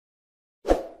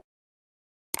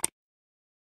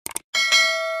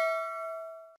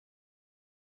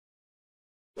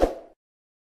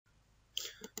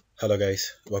Hello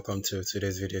guys, welcome to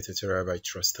today's video tutorial by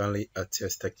Trust Stanley at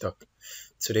TS Tech Talk.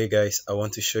 Today guys, I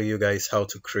want to show you guys how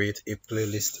to create a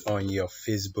playlist on your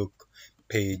Facebook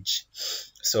page.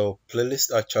 So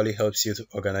playlist actually helps you to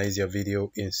organize your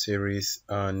video in series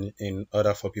and in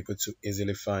order for people to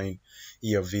easily find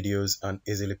your videos and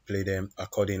easily play them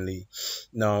accordingly.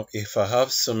 Now if I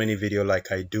have so many video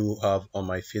like I do have on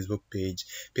my Facebook page,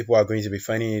 people are going to be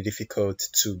finding it difficult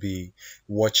to be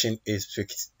watching a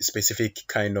specific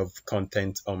kind of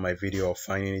content on my video or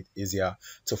finding it easier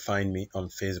to find me on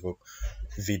Facebook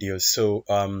videos. So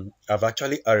I've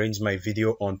actually arranged my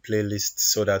video on playlists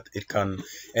so that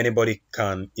anybody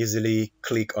can easily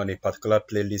click on a particular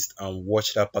playlist and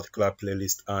watch that particular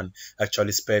playlist and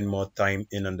actually spend more time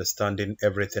in understanding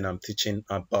everything I'm teaching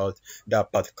about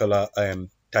that particular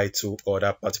title or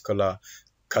that particular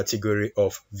category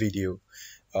of video.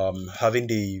 Having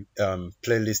the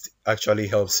playlist actually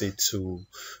helps it to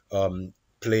um,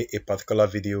 play a particular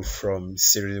video from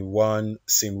series 1,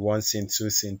 scene 1, scene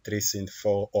 2, scene 3, scene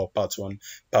 4, or part 1,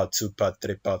 part 2, part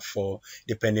 3, part 4,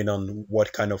 depending on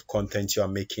what kind of content you are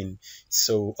making.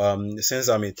 So since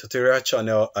I'm a tutorial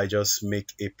channel, I just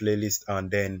make a playlist and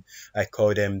then I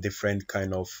call them different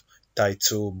kind of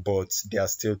title, but they are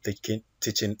still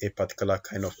teaching a particular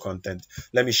kind of content.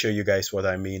 Let me show you guys what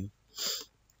I mean.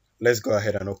 Let's go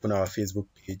ahead and open our Facebook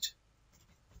page.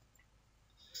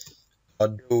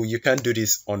 Although you can't do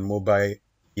this on mobile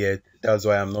yet, that's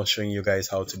why I'm not showing you guys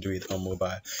how to do it on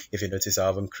mobile. If you notice, I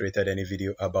haven't created any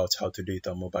video about how to do it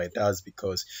on mobile. That's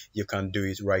because you can do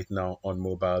it right now on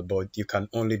mobile, but you can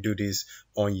only do this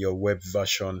on your web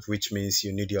version, which means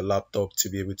you need your laptop to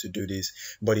be able to do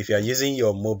this. But if you're using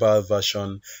your mobile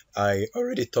version, I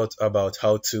already thought about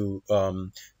how to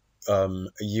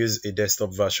use a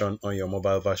desktop version on your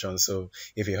mobile version. So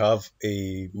if you have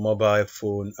a mobile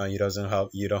phone and you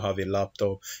don't have a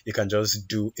laptop, you can just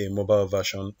do a mobile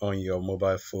version on your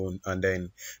mobile phone, and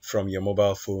then from your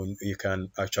mobile phone you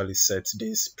can actually set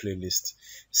these playlist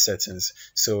settings.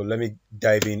 So let me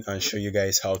dive in and show you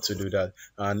guys how to do that.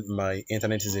 And my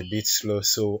internet is a bit slow,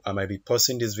 so I might be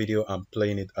pausing this video and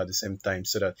playing it at the same time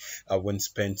so that I won't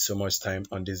spend so much time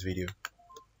on this video.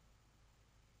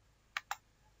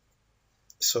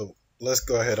 So let's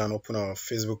go ahead and open our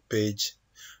Facebook page.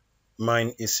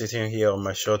 Mine is sitting here on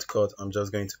my shortcut. I'm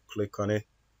just going to click on it.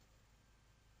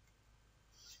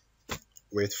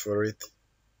 Wait for it.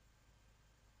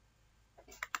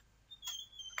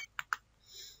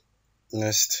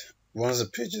 Next, once the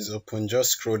page is open,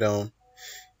 just scroll down.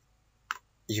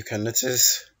 You can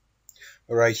notice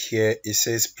right here it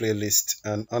says playlist,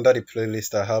 and under the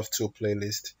playlist I have two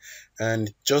playlists.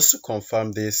 And just to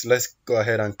confirm this, let's go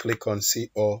ahead and click on see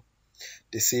all.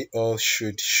 The see all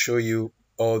should show you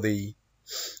all the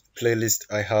playlists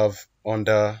I have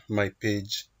under my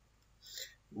page.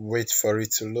 Wait for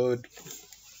it to load.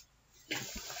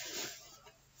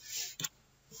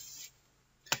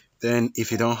 Then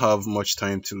if you don't have much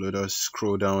time to load, us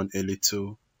scroll down a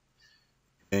little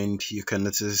and you can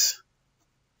notice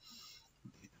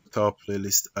the top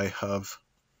playlist I have.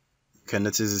 You can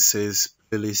notice it says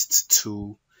playlist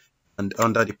 2, and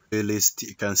under the playlist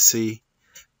you can see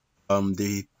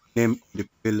the name of the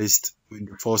playlist.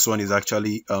 The first one is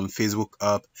actually Facebook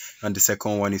app, and the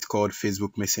second one is called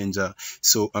Facebook Messenger.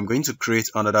 So I'm going to create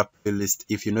another playlist.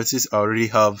 If you notice, I already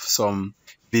have some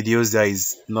videos that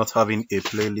is not having a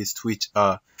playlist, which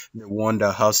are the one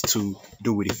that has to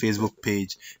do with the Facebook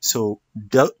page. So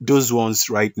those ones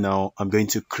right now I'm going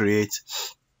to create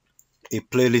a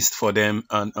playlist for them,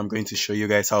 and I'm going to show you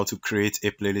guys how to create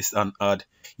a playlist and add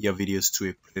your videos to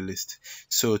a playlist.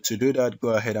 So to do that, go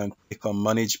ahead and click on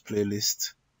manage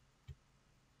playlist.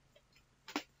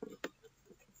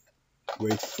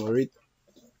 Wait for it.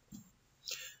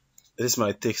 This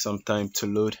might take some time to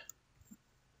load.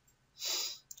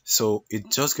 So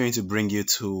it's just going to bring you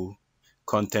to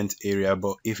content area,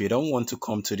 but if you don't want to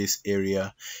come to this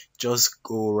area, just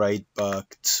go right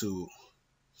back to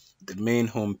the main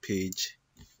home page.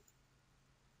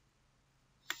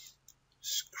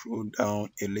 Scroll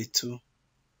down a little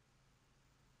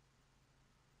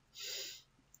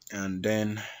and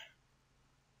then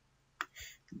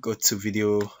go to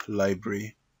video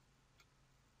library.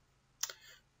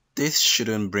 This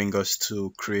shouldn't bring us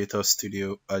to Creator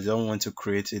Studio. I don't want to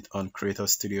create it on Creator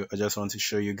Studio. I just want to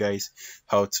show you guys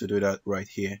how to do that right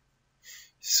here.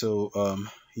 So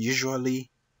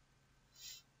usually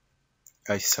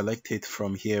I select it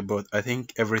from here, but I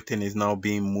think everything is now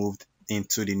being moved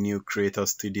into the new Creator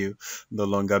Studio, no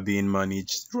longer being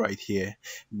managed right here.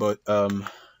 But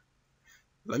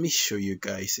Let me show you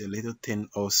guys a little thing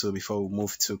also before we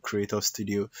move to Creator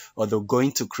Studio. Although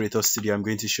going to Creator Studio, I'm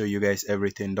going to show you guys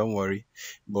everything, don't worry.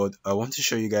 But I want to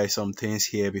show you guys some things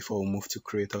here before we move to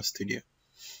Creator Studio.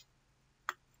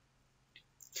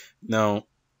 Now,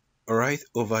 right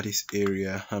over this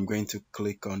area, I'm going to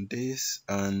click on this,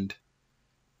 and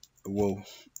whoa,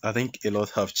 I think a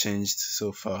lot have changed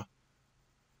so far.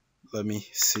 Let me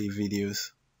see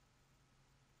videos.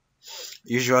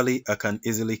 Usually I can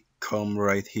easily come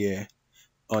right here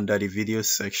under the video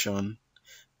section,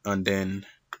 and then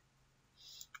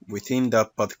within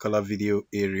that particular video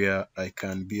area I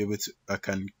can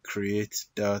create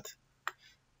that.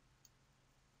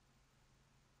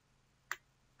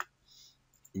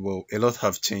 Well, a lot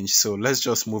have changed, so let's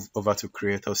just move over to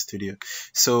Creator Studio.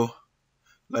 So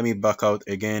let me back out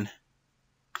again.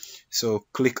 So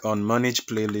click on manage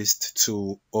playlist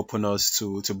to open us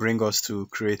to bring us to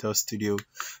Creator Studio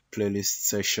playlist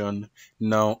section.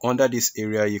 Now under this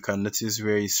area you can notice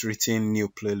where it's written new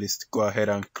playlist. Go ahead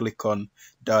and click on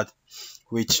that,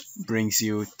 which brings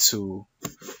you to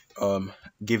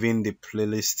giving the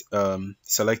playlist,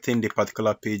 selecting the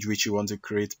particular page which you want to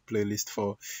create playlist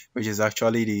for, which is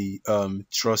actually the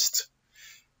Trust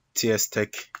TS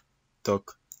Tech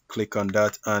Talk. Click on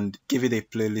that and give it a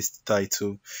playlist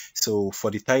title. So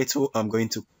for the title, I'm going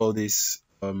to call this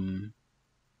let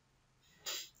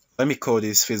me call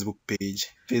this Facebook page,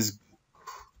 Facebook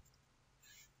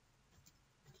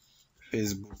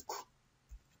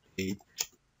page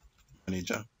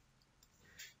manager.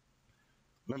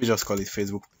 Let me just call it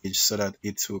Facebook page so that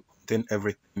it will contain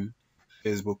everything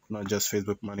Facebook, not just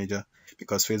Facebook Manager,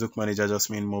 because Facebook Manager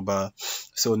just means mobile.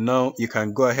 So now you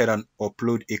can go ahead and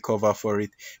upload a cover for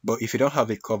it. But if you don't have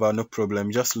a cover, no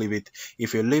problem, just leave it.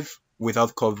 If you leave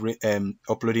without covering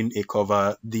uploading a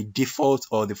cover, the default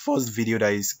or the first video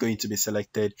that is going to be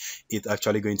selected, it's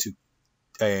actually going to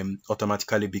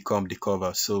automatically become the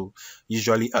cover. So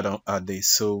usually I don't add this.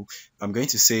 So I'm going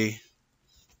to say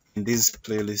in this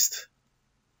playlist,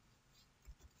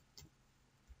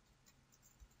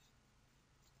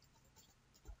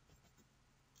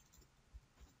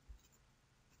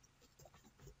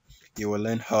 you will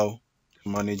learn how to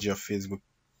manage your Facebook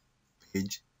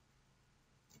page.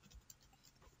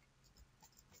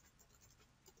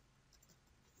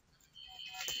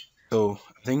 So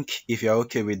I think if you're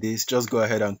okay with this, just go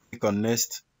ahead and click on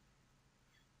next.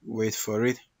 Wait for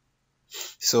it.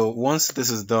 So once this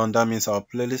is done, that means our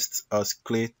playlist has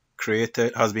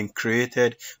been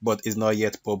created but is not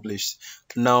yet published.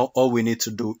 Now all we need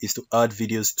to do is to add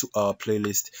videos to our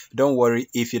playlist. Don't worry,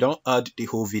 if you don't add the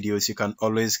whole videos, you can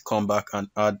always come back and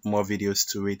add more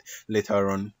videos to it later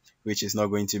on, which is not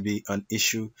going to be an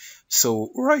issue.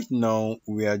 So right now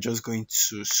we are just going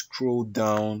to scroll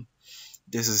down.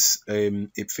 This is a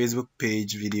Facebook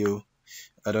page video.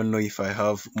 I don't know if I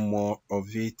have more of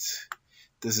it.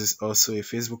 This is also a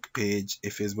Facebook page,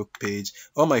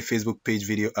 All my Facebook page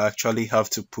video, I actually have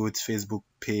to put Facebook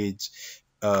page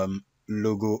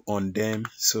logo on them,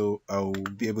 so I'll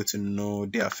be able to know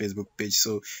their Facebook page.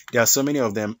 So there are so many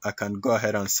of them, I can go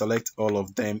ahead and select all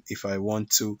of them if I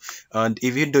want to. And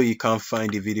even though you can't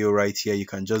find the video right here, you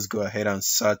can just go ahead and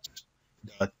search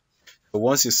that. So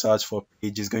once you search for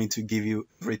page, it's going to give you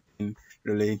everything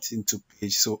relating to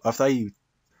page. So after you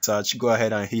search, go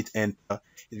ahead and hit enter.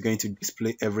 It's going to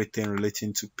display everything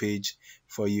relating to page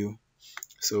for you.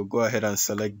 So go ahead and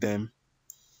select them.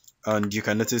 And you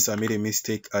can notice I made a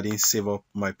mistake. I didn't save up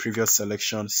my previous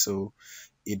selection, so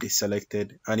it is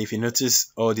selected. And if you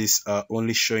notice, all these are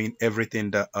only showing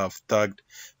everything that I've tagged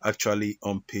actually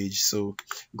on page. So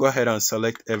go ahead and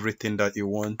select everything that you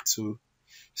want to.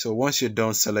 So once you're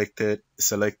done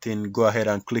selecting, go ahead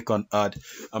and click on add.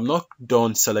 I'm not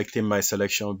done selecting my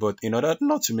selection, but in order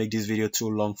not to make this video too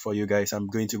long for you guys, I'm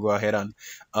going to go ahead and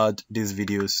add these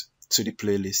videos to the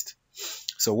playlist.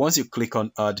 So once you click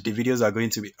on add, the videos are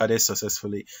going to be added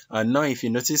successfully. And now if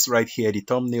you notice right here, the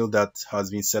thumbnail that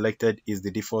has been selected is the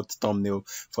default thumbnail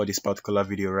for this particular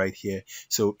video right here.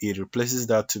 So it replaces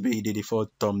that to be the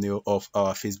default thumbnail of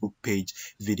our Facebook page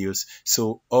videos.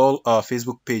 So all our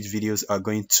Facebook page videos are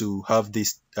going to have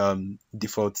this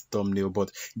default thumbnail, but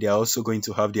they are also going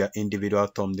to have their individual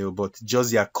thumbnail, but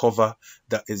just their cover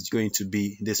that is going to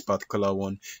be this particular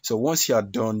one. So once you are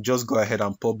done, just go ahead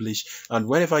and publish, and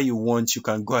whenever you want, you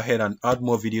can go ahead and add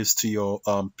more videos to your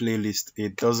playlist.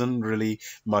 It doesn't really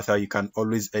matter. You can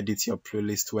always edit your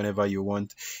playlist whenever you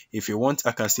want. If you want,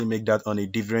 I can still make that on a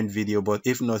different video, but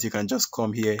if not, you can just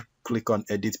come here, click on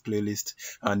edit playlist,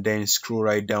 and then scroll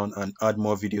right down and add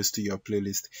more videos to your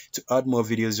playlist. To add more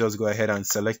videos, just go ahead and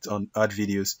select on add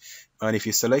videos, And if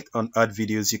you select on add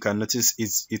videos, you can notice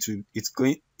it's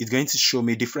going to show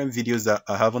me different videos that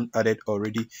I haven't added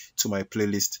already to my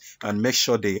playlist, and make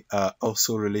sure they are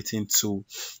also relating to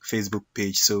Facebook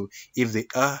page. So if they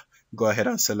are, go ahead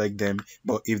and select them,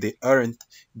 but if they aren't,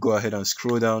 go ahead and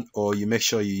scroll down, or you make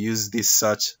sure you use this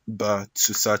search bar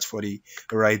to search for the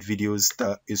right videos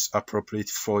that is appropriate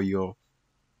for your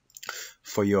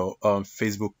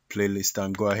Facebook playlist,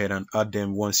 and go ahead and add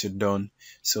them once you're done.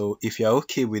 So if you're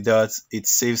okay with that, it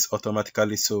saves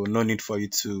automatically, so no need for you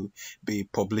to be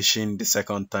publishing the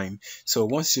second time. So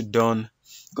once you're done,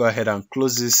 go ahead and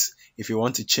close this. If you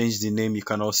want to change the name, you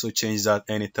can also change that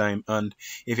anytime. And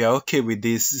if you're okay with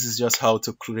this is just how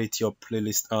to create your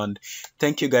playlist. And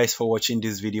thank you guys for watching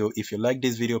this video. If you like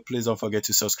this video, please don't forget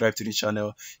to subscribe to the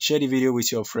channel, share the video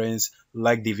with your friends,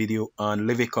 like the video, and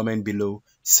leave a comment below.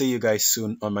 See you guys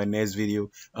soon on my next video.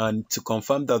 And to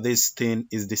confirm that this thing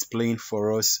is displaying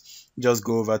for us, just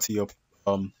go over to your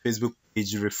Facebook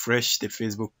page, refresh the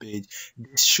Facebook page.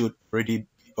 This should already be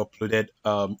uploaded,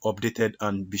 updated,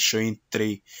 and be showing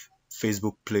 3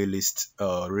 Facebook playlists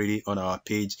already on our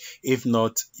page. If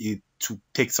not, it to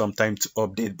take some time to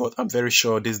update, but I'm very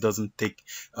sure this doesn't take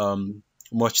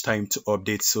much time to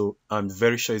update, so I'm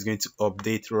very sure it's going to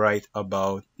update right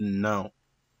about now.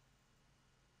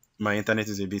 My internet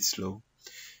is a bit slow,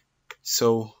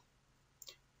 so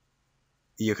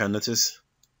you can notice,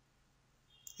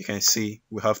 you can see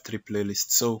we have 3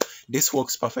 playlists. So this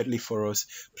works perfectly for us.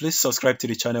 Please subscribe to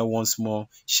the channel once more,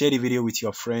 share the video with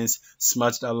your friends,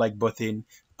 smash that like button,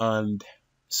 and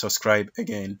subscribe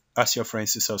again. Ask your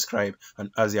friends to subscribe,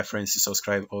 and ask their friends to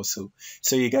subscribe also.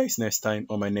 See you guys next time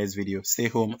on my next video. Stay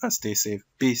home and stay safe.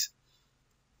 Peace.